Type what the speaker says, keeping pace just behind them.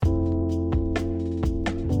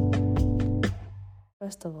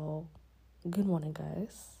First of all, good morning,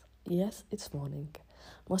 guys. Yes, it's morning.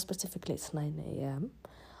 More specifically, it's 9 a.m.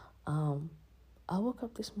 Um, I woke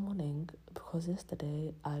up this morning because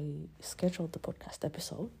yesterday I scheduled the podcast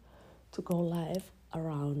episode to go live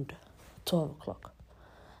around 12 o'clock.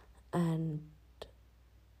 And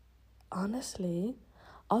honestly,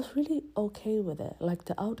 I was really okay with it. Like,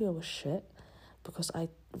 the audio was shit because I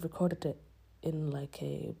recorded it in like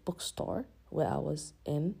a bookstore where I was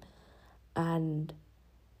in, and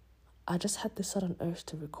I just had this sudden urge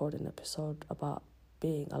to record an episode about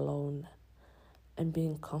being alone and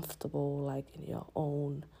being comfortable, like in your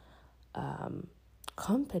own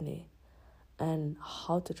company, and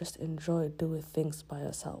how to just enjoy doing things by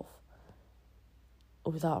yourself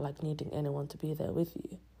without like needing anyone to be there with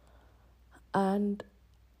you. And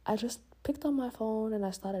I just picked up my phone and I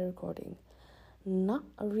started recording, not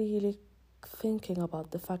really thinking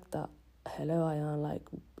about the fact that, hello, Ayan, like,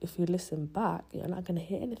 if you listen back, you're not going to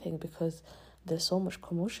hear anything because there's so much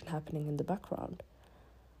commotion happening in the background.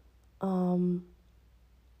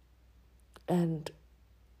 And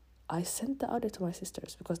I sent the audio to my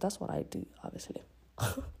sisters because that's what I do, obviously.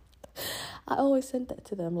 I always send that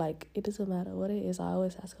to them, like, it doesn't matter what it is, I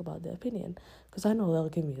always ask about their opinion because I know they'll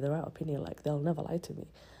give me the right opinion, like, they'll never lie to me.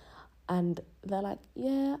 And they're like,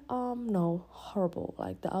 yeah, no, horrible.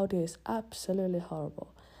 Like, the audio is absolutely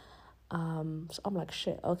horrible. So I'm like,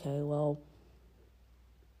 shit, okay, well,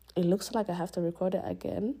 it looks like I have to record it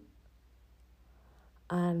again.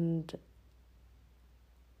 And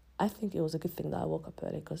I think it was a good thing that I woke up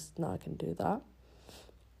early because now I can do that.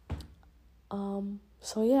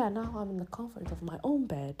 So yeah, now I'm in the comfort of my own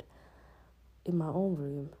bed, in my own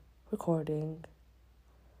room, recording.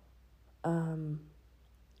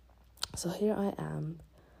 So here I am.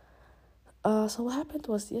 So what happened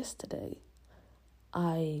was yesterday,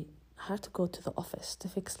 I had to go to the office to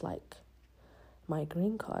fix like my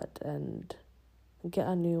green card and get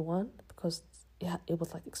a new one because it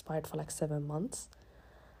was like expired for like 7 months.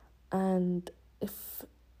 And if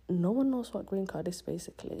no one knows what green card is,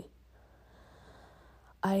 basically,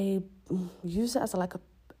 I use it as like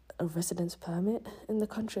a residence permit in the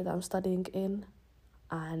country that I'm studying in,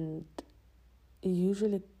 and it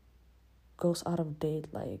usually goes out of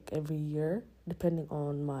date like every year depending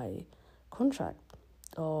on my contract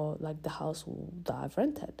or like the house that I've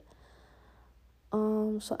rented.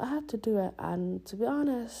 So I had to do it, and to be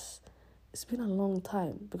honest, it's been a long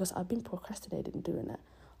time because I've been procrastinating doing it,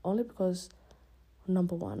 only because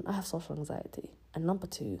number one, I have social anxiety, and number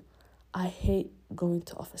two, I hate going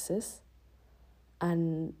to offices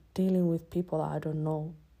and dealing with people that I don't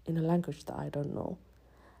know in a language that I don't know.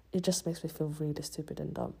 It just makes me feel really stupid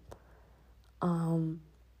and dumb.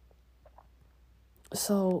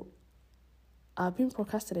 So I've been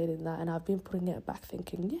procrastinating that, and I've been putting it back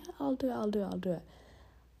thinking, yeah, I'll do it.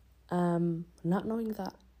 Not knowing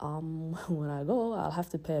that when I go, I'll have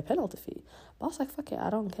to pay a penalty fee. But I was like, fuck it, I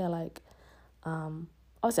don't care. Like,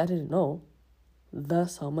 obviously I didn't know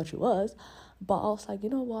that's how much it was, but I was like, you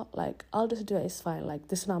know what? Like, I'll just do it. It's fine. Like,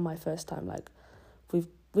 this is not my first time. Like,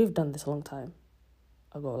 we've done this a long time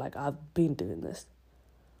ago. Like, I've been doing this,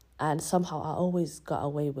 and somehow I always got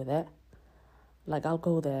away with it. Like, I'll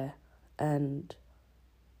go there, and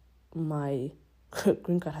my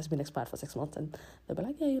green card has been expired for 6 months, and they'll be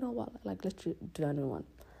like, yeah, you know what, like, let's do a new one.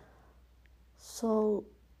 So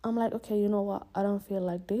I'm like, okay, you know what, I don't feel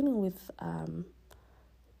like dealing with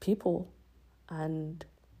people and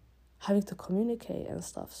having to communicate and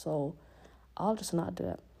stuff, so I'll just not do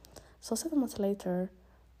it. So 7 months later,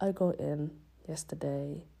 I go in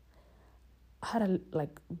yesterday. I had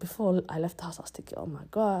before I left the house, I was thinking, oh my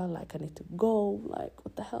God, like, I need to go, like,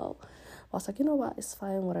 what the hell? I was like, you know what, it's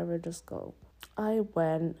fine, whatever, just go. I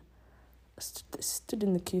went, stood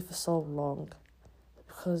in the queue for so long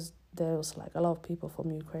because there was like a lot of people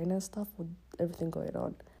from Ukraine and stuff with everything going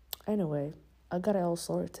on. Anyway, I got it all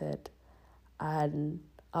sorted, and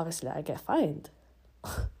obviously I get fined.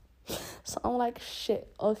 So I'm like,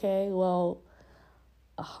 shit, okay, well,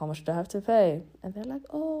 how much do I have to pay? And they're like,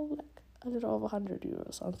 oh, like a little over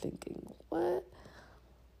 €100. I'm thinking, what?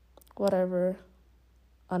 Whatever.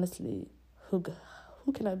 Honestly, who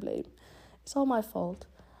can I blame? It's all my fault.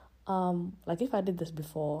 Like, if I did this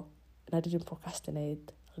before and I didn't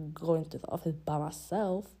procrastinate going to the office by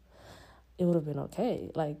myself, it would have been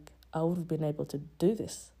okay. Like, I would have been able to do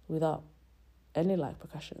this without any like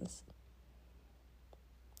precautions.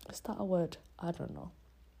 Is that a word? I don't know.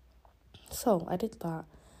 So I did that,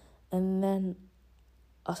 and then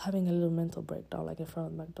I was having a little mental breakdown, like in front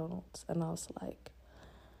of McDonald's, and I was like,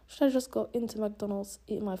 should I just go into McDonald's,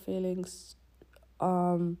 eat my feelings?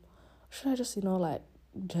 Should I just, like,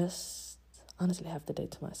 just honestly have the day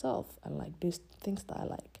to myself and like do things that I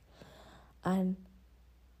like. And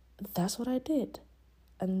that's what I did.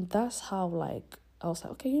 And that's how like I was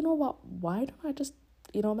like, okay, you know what? Why don't I just,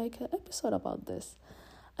 make an episode about this?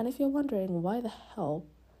 And if you're wondering why the hell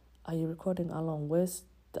are you recording along with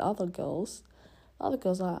the other girls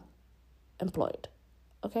are employed,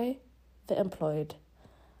 okay? They're employed,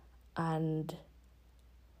 and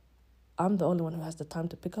I'm the only one who has the time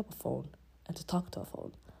to pick up a phone and to talk to a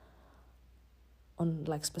phone on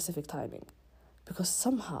like specific timing. Because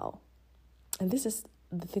somehow, and this is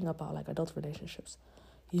the thing about like adult relationships,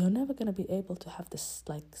 you're never going to be able to have this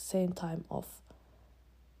like same time off.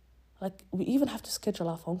 Like we even have to schedule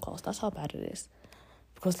our phone calls. That's how bad it is.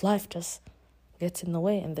 Because life just gets in the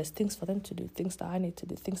way, and there's things for them to do, things that I need to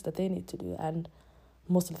do, things that they need to do, and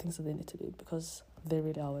most of the things that they need to do because they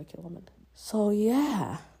really are working women. So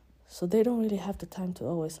yeah, so they don't really have the time to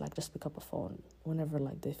always like just pick up a phone whenever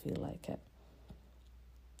like they feel like it.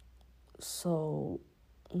 So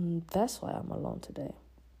that's why I'm alone today.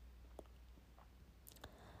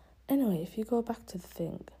 Anyway, if you go back to the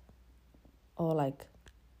thing, or like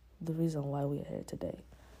the reason why we're here today,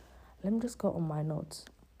 let me just go on my notes.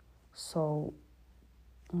 So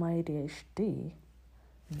my ADHD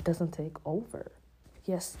doesn't take over.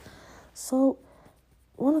 Yes. So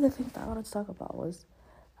one of the things that I wanted to talk about was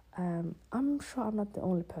I'm sure I'm not the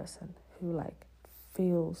only person who like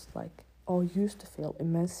feels like or used to feel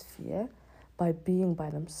immense fear by being by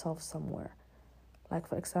themselves somewhere. Like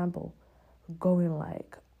for example, going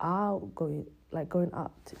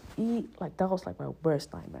out to eat, like that was like my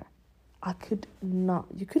worst nightmare.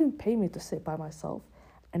 You couldn't pay me to sit by myself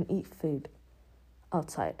and eat food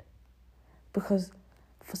outside, because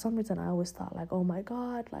for some reason I always thought like, oh my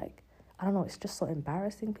God, like, I don't know, it's just so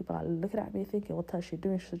embarrassing. People are looking at me thinking, what is she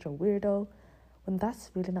doing? She's such a weirdo. When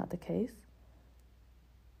that's really not the case.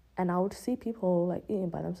 And I would see people like eating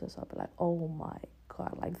by themselves. I'd be like, oh my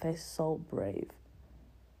God, like they're so brave.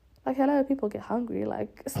 Like, hello, people get hungry.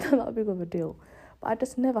 Like, it's not that big of a deal. But I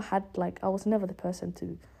just never had, like, I was never the person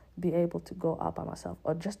to be able to go out by myself,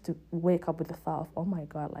 or just to wake up with the thought of, oh my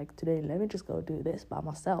God, like today, let me just go do this by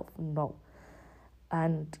myself. No.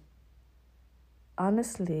 And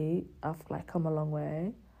honestly, I've like come a long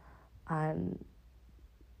way. And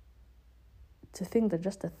to think that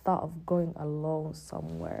just the thought of going alone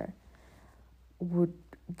somewhere would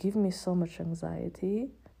give me so much anxiety.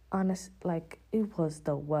 Like it was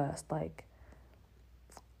the worst. Like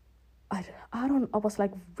I was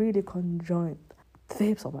like really conjoined. The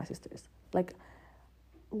hips of my sisters. Like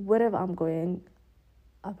wherever I'm going,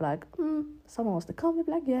 I'll be like, someone wants to come, I'll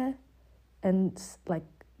be like, yeah. And like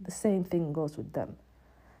the same thing goes with them.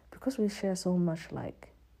 Because we share so much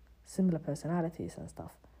like similar personalities and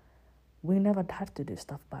stuff, we never had to do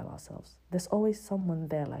stuff by ourselves. There's always someone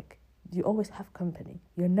there, like you always have company.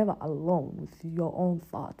 You're never alone with your own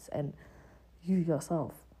thoughts and you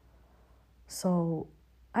yourself. So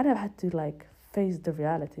I never had to like face the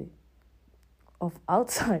reality of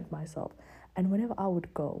outside myself. And whenever I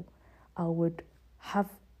would go, I would have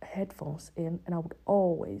headphones in, and I would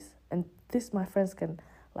always, and this my friends can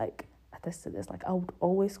like attest to this, like I would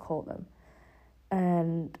always call them,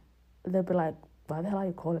 and they'd be like, why the hell are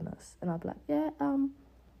you calling us? And I'd be like, yeah,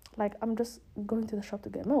 like I'm just going to the shop to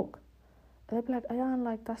get milk. And they'd be like, Ayan,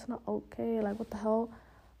 like that's not okay, like what the hell?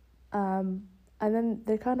 And then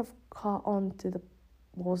they kind of caught on to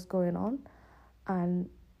what's going on, and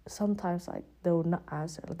sometimes like they would not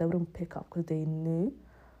answer, like they wouldn't pick up because they knew.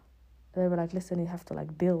 They were like, listen, you have to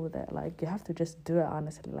like deal with it, like you have to just do it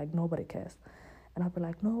honestly, like nobody cares. And I'd be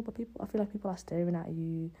like, no, but I feel like people are staring at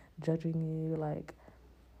you, judging you, like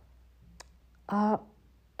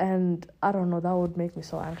and I don't know, that would make me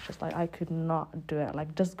so anxious. Like I could not do it.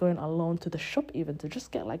 Like just going alone to the shop, even to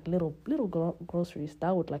just get like little groceries,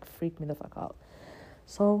 that would like freak me the fuck out.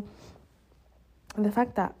 So the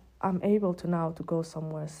fact that I'm able to now to go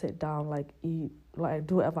somewhere, sit down, like eat, like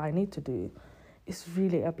do whatever I need to do, is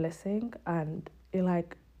really a blessing. And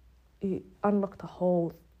it unlocked a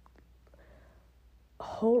whole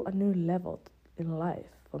a new level in life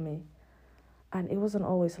for me. And it wasn't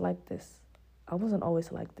always like this. I wasn't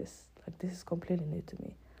always like this. Like this is completely new to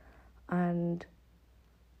me. And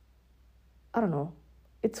I don't know.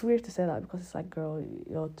 It's weird to say that because it's like, girl,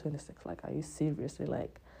 you're 26. Like, are you seriously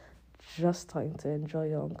like just starting to enjoy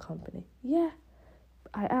your own company? Yeah,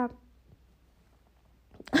 I am.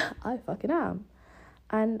 I fucking am.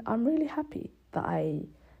 And I'm really happy that I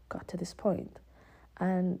got to this point.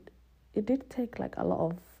 And it did take like a lot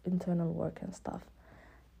of internal work and stuff.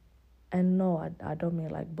 And no, I don't mean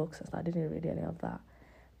like books and stuff. I didn't read any of that.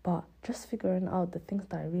 But just figuring out the things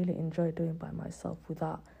that I really enjoy doing by myself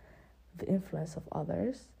without the influence of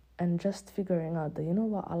others and just figuring out that, you know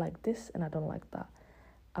what, I like this and I don't like that.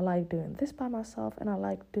 I like doing this by myself and I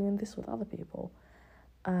like doing this with other people.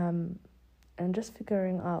 And just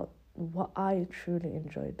figuring out what I truly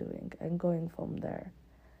enjoy doing and going from there.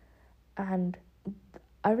 And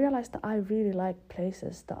I realized that I really like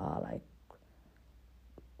places that are like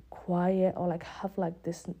quiet or like have like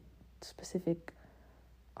this specific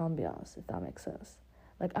ambiance, if that makes sense.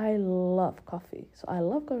 Like I love coffee, so I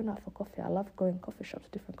love going out for coffee. I love going coffee shops,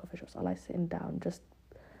 different coffee shops. I like sitting down, just,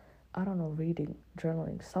 I don't know, reading,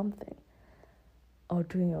 journaling, something, or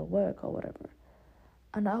doing your work or whatever.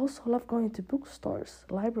 And I also love going to bookstores,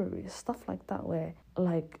 libraries, stuff like that, where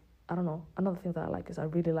like, I don't know, another thing that I like is I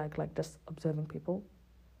really like just observing people.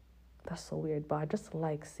 That's so weird, but I just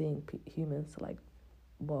like seeing humans like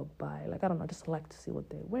walk by. Like, I don't know, I just like to see what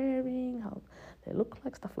they're wearing, how they look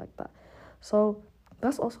like, stuff like that. So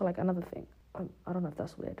that's also like another thing. I don't know if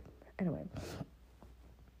that's weird. Anyway,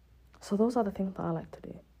 so those are the things that I like to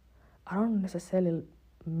do. I don't necessarily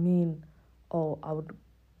mean, oh, I would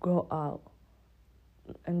go out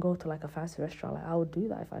and go to like a fancy restaurant. Like, I would do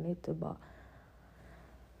that if I need to, but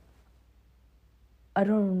I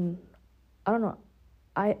don't know.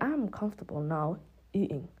 I am comfortable now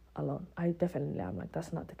eating alone. I definitely am. Like,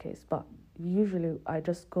 that's not the case. But usually I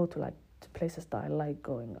just go to like to places that I like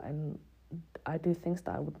going, and I do things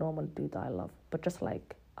that I would normally do that I love, but just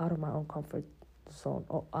like out of my own comfort zone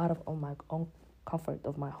or out of my own comfort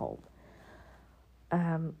of my home.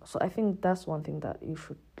 So I think that's one thing that you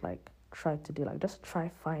should like try to do. Like, just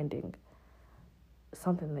try finding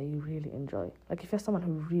something that you really enjoy. Like, if you're someone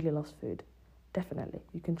who really loves food, definitely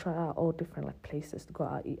you can try out all different like places to go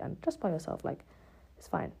out eat, and just by yourself, like, it's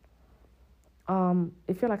fine.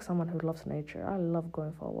 If you're like someone who loves nature, I love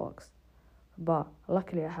going for walks, but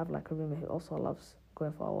luckily I have like a roommate who also loves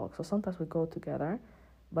going for a walk. So sometimes we go together,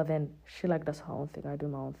 but then she like does her own thing, I do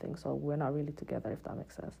my own thing, so we're not really together, if that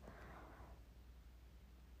makes sense.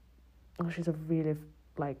 She's a really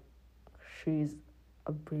like she's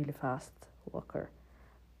a really fast walker,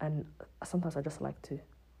 and sometimes I just like to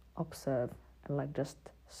observe and like just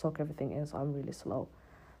soak everything in, so I'm really slow.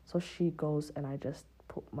 So she goes and I just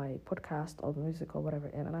put my podcast or music or whatever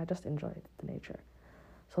in, and I just enjoy the nature.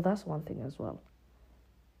 So that's one thing as well.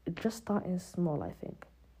 Just starting small, I think.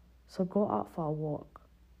 So go out for a walk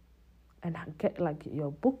and get like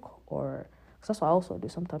your book, or cause that's what I also do.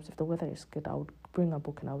 Sometimes if the weather is good, I would bring a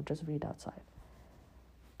book and I would just read outside.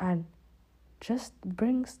 And just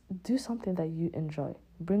do something that you enjoy.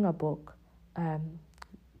 Bring a book,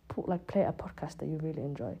 play a podcast that you really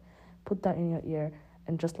enjoy. Put that in your ear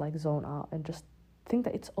and just like zone out and just think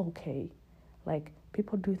that it's okay. Like,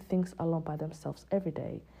 people do things alone by themselves every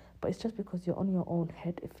day, but it's just because you're on your own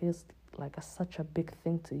head, it feels like such a big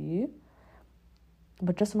thing to you.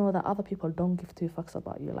 But just know that other people don't give two fucks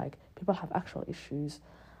about you. Like, people have actual issues.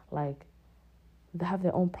 Like, they have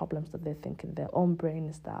their own problems that they're thinking, their own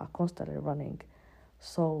brains that are constantly running.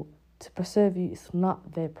 So to preserve you is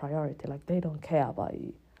not their priority. Like, they don't care about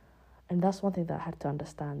you. And that's one thing that I had to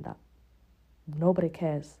understand, that nobody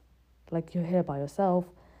cares. Like, you're here by yourself,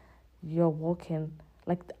 you're walking,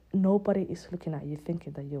 like, nobody is looking at you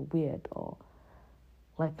thinking that you're weird or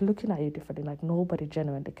like looking at you differently. Like, nobody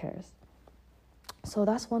genuinely cares. So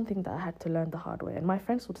that's one thing that I had to learn the hard way. And my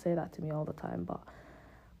friends would say that to me all the time, but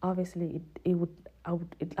obviously it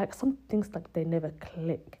like, some things, like, they never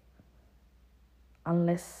click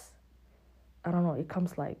unless, I don't know, it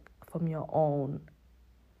comes like from your own,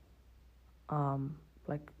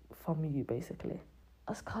 like from you, basically.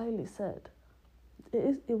 As Kylie said,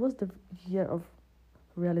 it was the year of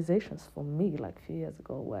realizations for me, like a few years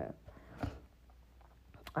ago, where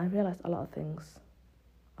I realized a lot of things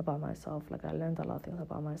about myself. Like, I learned a lot of things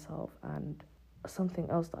about myself. And something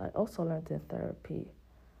else that I also learned in therapy,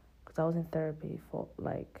 because I was in therapy for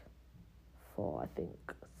I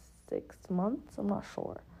think 6 months, I'm not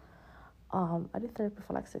sure. I did therapy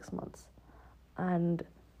for like 6 months, and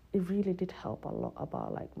it really did help a lot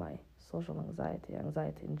about like my social anxiety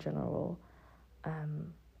in general,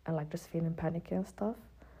 and like just feeling panicky and stuff.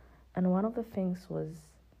 And one of the things was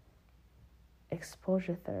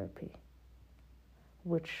exposure therapy,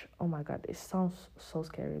 which, oh my God, it sounds so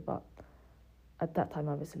scary, but at that time,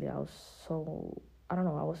 obviously, I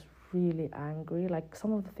was really angry. Like,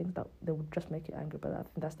 some of the things that they would just make you angry, but I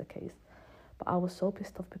think that's the case. But I was so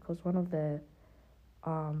pissed off because one of the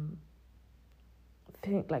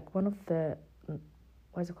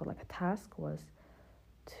what is it called, like a task was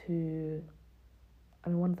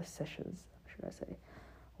one of the sessions, should I say,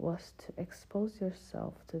 was to expose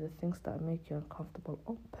yourself to the things that make you uncomfortable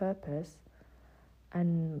on purpose,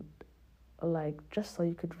 and like just so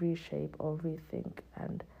you could reshape or rethink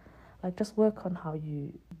and like just work on how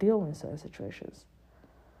you deal in certain situations.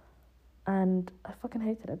 And I fucking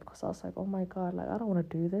hated it because I was like, oh my god, like I don't want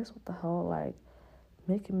to do this. What the hell? Like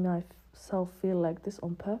making myself feel like this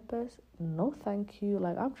on purpose? No, thank you.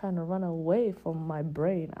 Like I'm trying to run away from my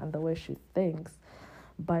brain and the way she thinks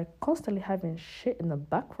by constantly having shit in the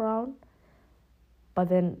background. But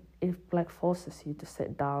then it like forces you to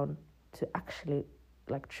sit down to actually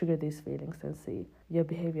like trigger these feelings and see your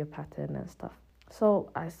behavior pattern and stuff.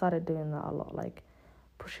 So I started doing that a lot, like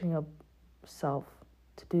pushing yourself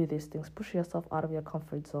to do these things, pushing yourself out of your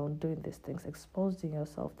comfort zone, doing these things, exposing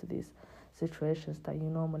yourself to these situations that you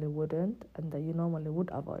normally wouldn't and that you normally would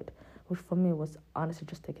avoid, which for me was honestly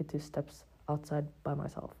just taking 2 steps outside by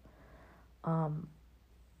myself,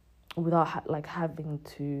 without like having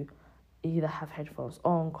to either have headphones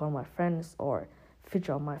on, call my friends, or fidget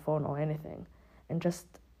on my phone or anything, and just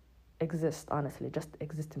exist, honestly, just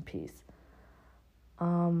exist in peace.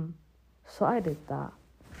 So I did that.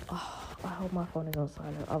 Oh, I hope my phone is on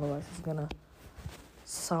silent, otherwise it's gonna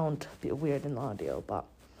sound a bit weird in the audio, but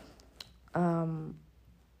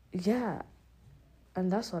yeah,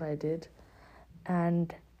 and that's what I did.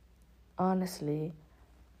 And honestly,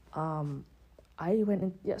 I went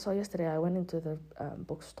in, so yesterday I went into the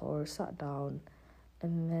bookstore, sat down,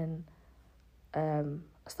 and then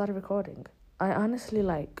I started recording. I honestly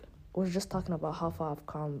like was just talking about how far I've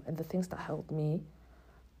come and the things that helped me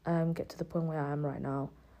get to the point where I am right now,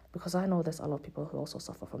 because I know there's a lot of people who also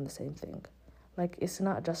suffer from the same thing. Like it's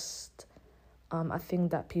not just a thing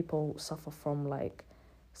that people suffer from, like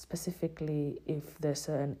specifically if they're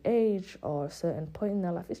certain age or a certain point in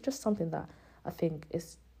their life. It's just something that I think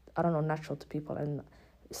is, I don't know, natural to people, and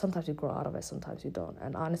sometimes you grow out of it, sometimes you don't.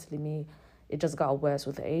 And honestly, me, it just got worse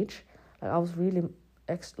with age. Like I was really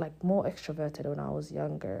more extroverted when I was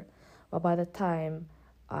younger, but by the time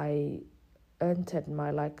I entered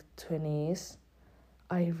my like 20s,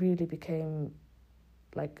 I really became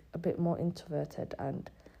like a bit more introverted and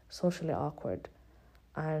socially awkward,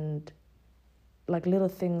 and like little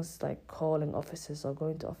things like calling offices or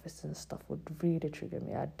going to offices and stuff would really trigger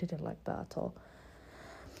me. I didn't like that at all.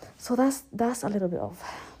 So that's a little bit of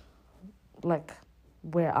like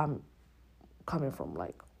where I'm coming from,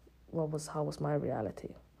 like how was my reality.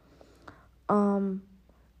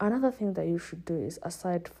 Another thing that you should do is,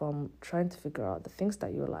 aside from trying to figure out the things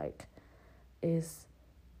that you like, is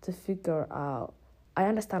to figure out, I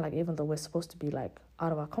understand like even though we're supposed to be like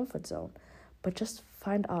out of our comfort zone, but just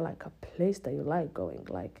find out like a place that you like going.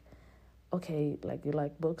 Like, okay, like you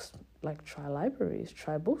like books, like try libraries,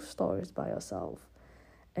 try bookstores by yourself,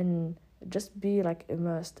 and just be like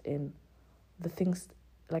immersed in the things,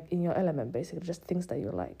 like in your element, basically just things that you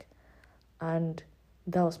like. And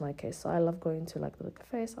that was my case. So I love going to like the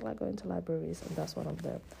cafes, I like going to libraries, and that's one of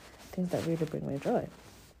the things that really bring me joy.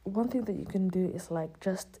 One thing that you can do is like,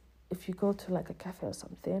 just if you go to like a cafe or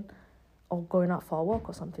something, or going out for a walk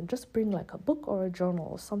or something, just bring like a book or a journal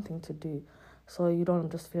or something to do, so you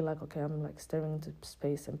don't just feel like, okay, I'm like staring into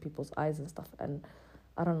space and people's eyes and stuff, and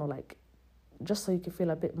I don't know, like just so you can feel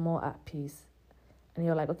a bit more at peace, and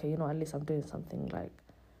you're like, okay, you know, at least I'm doing something, like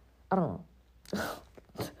I don't know.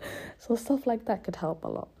 So stuff like that could help a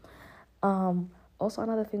lot. Also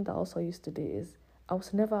another thing that I also used to do is, I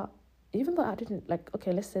was never, even though I didn't like,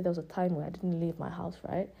 okay, let's say there was a time where I didn't leave my house,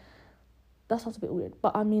 right? That sounds a bit weird,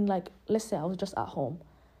 but I mean, like, let's say I was just at home,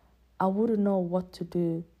 I wouldn't know what to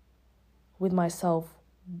do with myself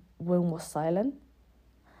when was silent.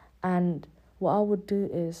 And what I would do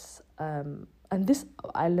is, and this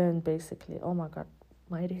I learned basically, oh my god,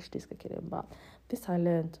 my ADHD is kicking in, but this I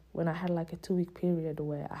learned when I had like a 2-week period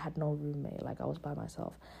where I had no roommate, like I was by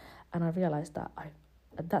myself. And I realized that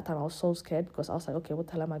at that time I was so scared, because I was like, okay, what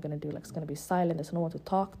the hell am I going to do? Like, it's going to be silent, there's no one to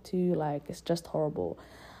talk to, like, it's just horrible.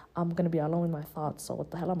 I'm going to be alone with my thoughts, so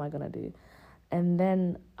what the hell am I going to do? And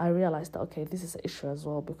then I realized that, okay, this is an issue as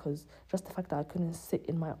well, because just the fact that I couldn't sit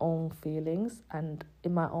in my own feelings and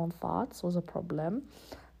in my own thoughts was a problem.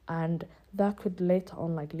 And that could later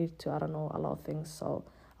on like lead to, I don't know, a lot of things. So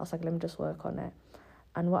I was like, let me just work on it.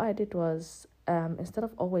 And what I did was, instead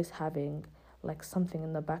of always having like something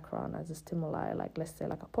in the background as a stimuli, like let's say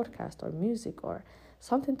like a podcast or music or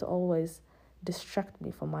something to always distract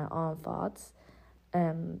me from my own thoughts,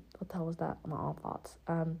 what the hell was that? My own thoughts.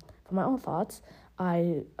 For my own thoughts,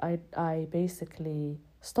 I basically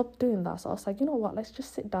stopped doing that. So I was like, you know what? Let's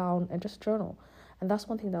just sit down and just journal. And that's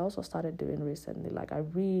one thing that I also started doing recently. Like, I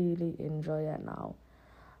really enjoy it now.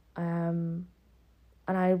 And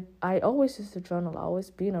I always used to journal. I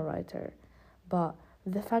always been a writer, but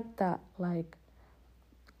the fact that like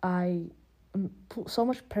I put so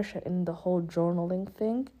much pressure in the whole journaling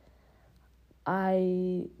thing.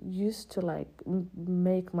 I used to like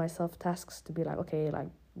make myself tasks to be like, okay, like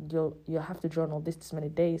you have to journal this many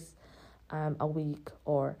days a week,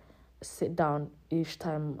 or sit down each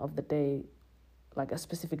time of the day, like a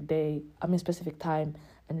specific day, specific time,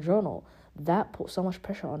 and journal. That put so much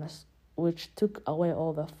pressure on us, which took away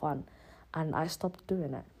all the fun, and I stopped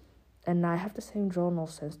doing it. And I have the same journal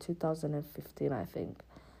since 2015, I think,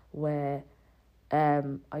 where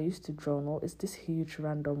I used to journal. It's this huge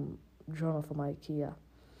random journal from IKEA,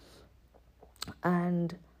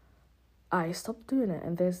 and I stopped doing it.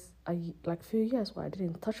 And there's like few years where I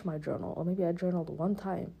didn't touch my journal, or maybe I journaled one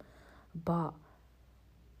time, but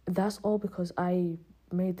that's all because I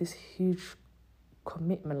made this huge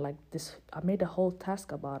commitment, like this. I made a whole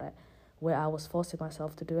task about it, where I was forcing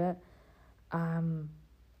myself to do it.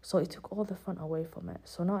 So it took all the fun away from it.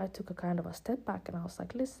 So now I took a kind of a step back, and I was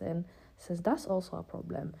like, listen, since that's also a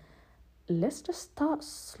problem, let's just start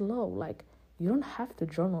slow. Like, you don't have to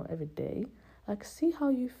journal every day. Like, see how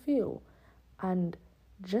you feel, and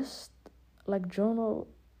just like journal.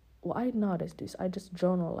 What I nowadays do is I just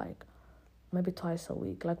journal like maybe twice a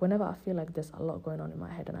week. Like, whenever I feel like there's a lot going on in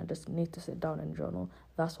my head and I just need to sit down and journal,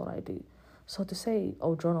 that's what I do. So to say,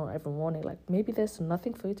 oh, journal every morning, like, maybe there's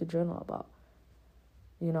nothing for you to journal about,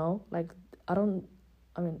 like, I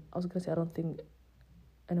was gonna say, I don't think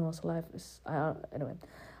anyone's life is, anyway,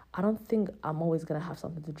 I don't think I'm always gonna have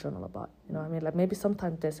something to journal about, you know what I mean? Like, maybe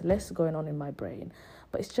sometimes there's less going on in my brain,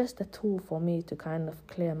 but it's just a tool for me to kind of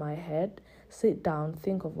clear my head, sit down,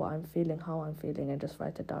 think of what I'm feeling, how I'm feeling, and just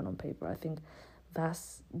write it down on paper. I think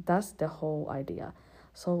that's the whole idea.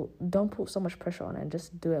 So don't put so much pressure on it, and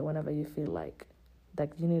just do it whenever you feel like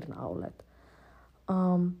you need an outlet.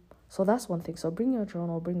 So that's one thing. So bring your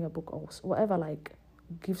journal, bring your book, or whatever like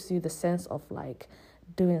gives you the sense of like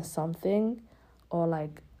doing something, or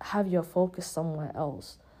like have your focus somewhere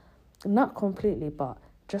else. Not completely, but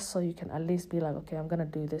just so you can at least be like, okay, I'm gonna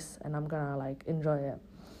do this and I'm gonna like enjoy it.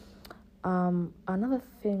 Another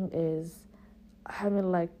thing is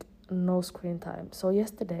having like no screen time. So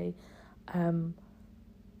yesterday,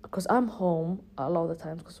 because I'm home a lot of the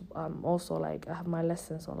times, because I'm also like, I have my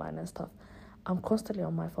lessons online and stuff, I'm constantly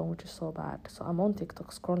on my phone, which is so bad. So I'm on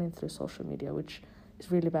TikTok scrolling through social media, which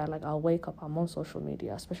is really bad. Like, I'll wake up, I'm on social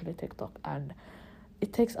media, especially TikTok, and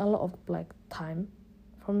it takes a lot of like time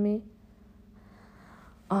from me.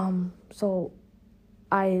 So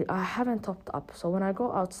I haven't topped up. So when I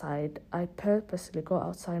go outside, I purposely go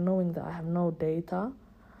outside knowing that I have no data,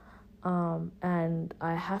 and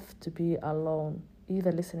I have to be alone,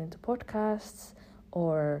 either listening to podcasts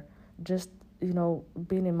or just,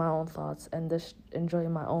 being in my own thoughts and just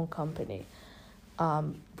enjoying my own company,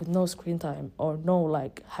 with no screen time or no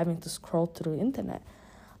like having to scroll through internet.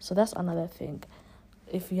 So that's another thing.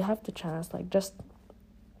 If you have the chance, like, just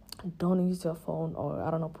don't use your phone, or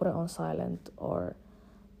I don't know, put it on silent, or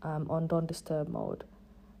on don't disturb mode,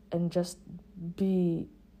 and just be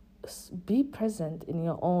present in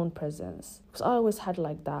your own presence. Because I always had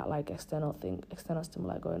like that, like external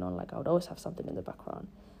stimuli going on. Like, I would always have something in the background,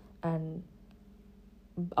 and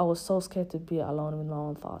I was so scared to be alone with my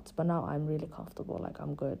own thoughts. But now I'm really comfortable, like,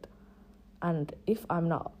 I'm good. And if I'm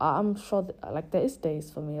not, I'm sure that, like, there is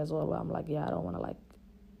days for me as well where I'm like, yeah, I don't want to, like,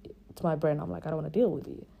 to my brain, I'm like, I don't want to deal with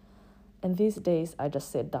you. And these days I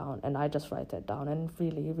just sit down and I just write it down, and it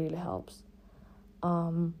really helps.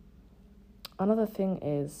 Another thing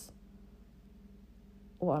is,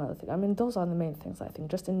 those are the main things, I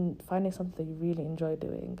think. Just in finding something that you really enjoy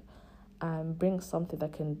doing, and bring something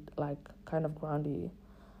that can like kind of ground you,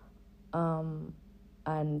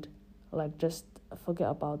 and like just forget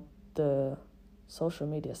about the social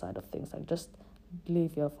media side of things. Like, just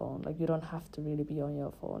leave your phone. Like, you don't have to really be on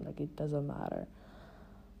your phone. Like, it doesn't matter.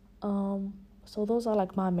 So those are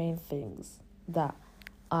like my main things that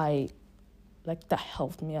that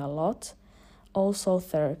helped me a lot. Also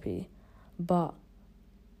therapy, but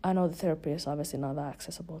I know the therapy is obviously not that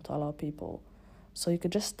accessible to a lot of people. So you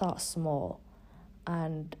could just start small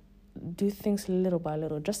and do things little by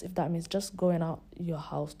little. Just if that means just going out your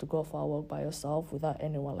house to go for a walk by yourself without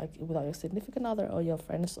anyone, like without your significant other or your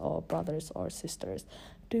friends or brothers or sisters,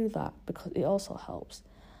 do that, because it also helps.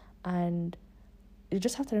 And you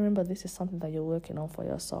just have to remember, this is something that you're working on for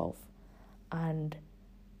yourself, and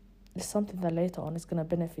it's something that later on is going to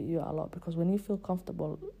benefit you a lot, because when you feel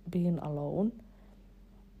comfortable being alone,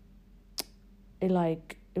 it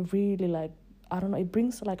really I don't know, it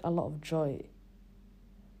brings like a lot of joy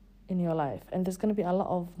in your life, and there's going to be a lot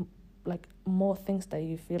of like more things that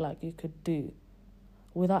you feel like you could do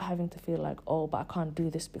without having to feel like, oh, but I can't do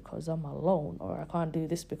this because I'm alone, or I can't do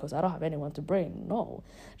this because I don't have anyone to bring. No,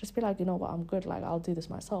 just be like, you know what, I'm good. Like, I'll do this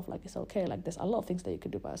myself. Like, it's okay. Like, there's a lot of things that you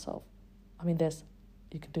can do by yourself. I mean,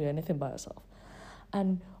 you can do anything by yourself.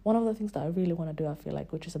 And one of the things that I really want to do, I feel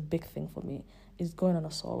like, which is a big thing for me, is going on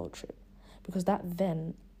a solo trip. Because that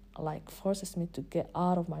then, like, forces me to get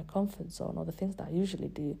out of my comfort zone, or the things that I usually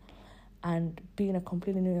do, and be in a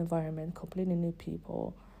completely new environment, completely new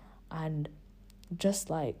people, and just,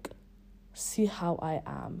 like, see how I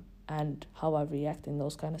am and how I react in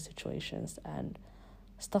those kind of situations and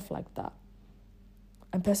stuff like that.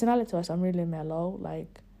 And personality-wise, I'm really mellow.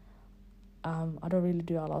 Like, I don't really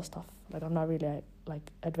do a lot of stuff. Like, I'm not really a,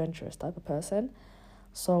 like, adventurous type of person.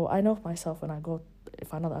 So I know myself when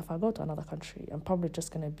if I go to another country, I'm probably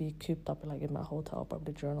just gonna be cooped up, like, in my hotel,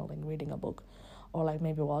 probably journaling, reading a book, or, like,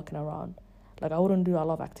 maybe walking around. Like, I wouldn't do a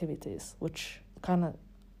lot of activities, which kind of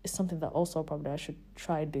is something that also probably I should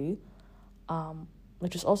try do.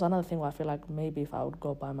 Which is also another thing where I feel like maybe if I would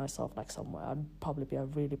go by myself, like, somewhere, I'd probably be a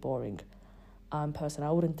really boring person.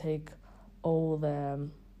 I wouldn't take all the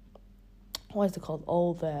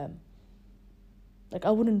like,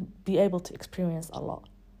 I wouldn't be able to experience a lot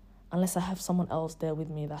unless I have someone else there with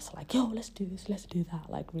me that's like, yo, let's do this, let's do that,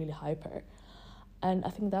 like, really hyper. And I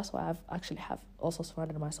think that's why I've actually have also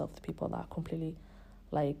surrounded myself with people that are completely,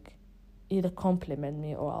 like, either complement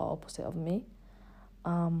me or are opposite of me,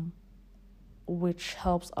 which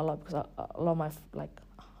helps a lot, because a lot of my, like,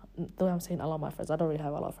 though I'm saying a lot of my friends, I don't really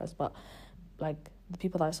have a lot of friends, but, like, the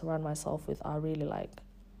people that I surround myself with are really,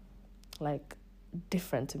 like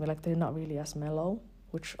different to me. Like, they're not really as mellow,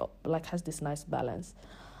 which, like, has this nice balance.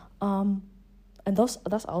 And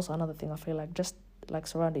that's also another thing I feel like, just, like,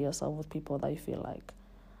 surrounding yourself with people that you feel like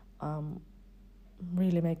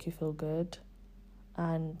really make you feel good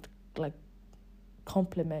and, like,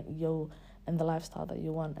 complement you and the lifestyle that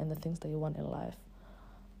you want and the things that you want in life,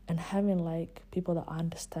 and having, like, people that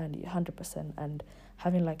understand you 100%, and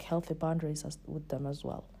having, like, healthy boundaries with them as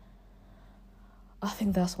well. I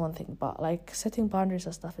think that's one thing, but, like, setting boundaries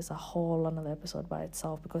and stuff is a whole another episode by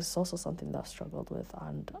itself, because it's also something that I've struggled with,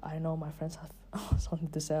 and I know my friends have something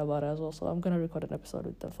to say about it as well, so I'm going to record an episode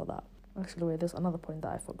with them for that. Actually, wait, there's another point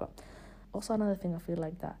that I forgot. Also, another thing I feel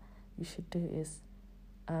like that you should do is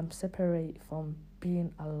separate from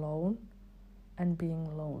being alone and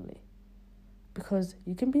being lonely. Because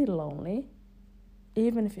you can be lonely,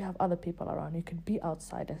 even if you have other people around. You could be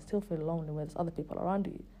outside and still feel lonely when there's other people around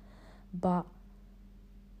you. But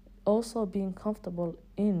also being comfortable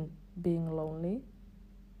in being lonely.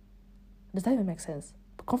 Does that even make sense?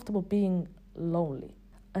 Comfortable being lonely.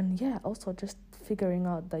 And yeah, also just figuring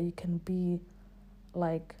out that you can be,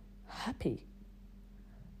 like, happy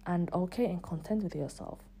and okay and content with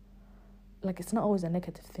yourself. Like, it's not always a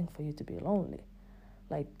negative thing for you to be lonely.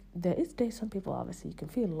 Like, there is days, some people, obviously, you can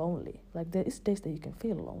feel lonely. Like, there is days that you can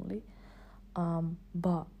feel lonely.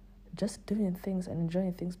 But just doing things and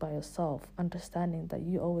enjoying things by yourself, understanding that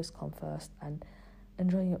you always come first, and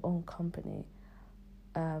enjoying your own company,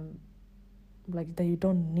 like, that you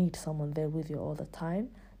don't need someone there with you all the time,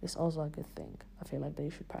 is also a good thing. I feel like that you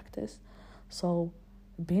should practice. So,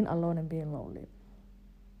 being alone and being lonely.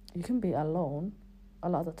 You can be alone a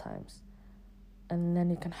lot of times, and then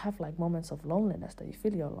you can have, like, moments of loneliness that you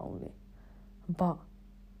feel you're lonely, but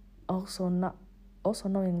also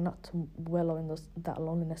knowing not to wallow in that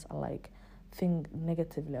loneliness and, like, think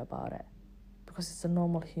negatively about it, because it's a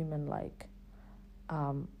normal human, like,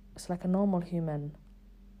 it's like a normal human,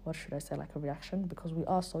 what should I say, like, a reaction, because we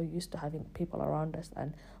are so used to having people around us,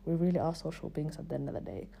 and we really are social beings at the end of the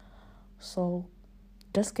day. So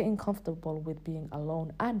just getting comfortable with being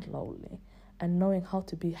alone and lonely, and knowing how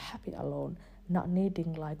to be happy alone, not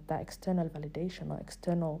needing, like, that external validation or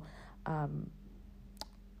external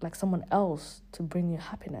like, someone else to bring you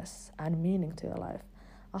happiness and meaning to your life.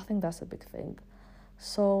 I think that's a big thing.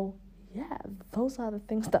 So yeah, those are the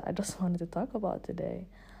things that I just wanted to talk about today.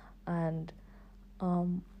 And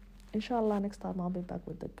inshallah, next time I'll be back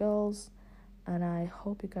with the girls, and I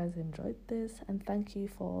hope you guys enjoyed this, and thank you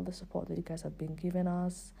for all the support that you guys have been giving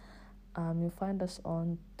us. You'll find us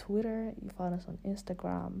on Twitter, you find us on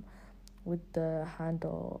Instagram with the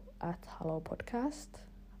handle @HelloPodcast,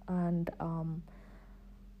 and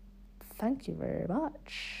thank you very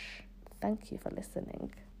much. Thank you for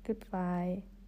listening. Goodbye.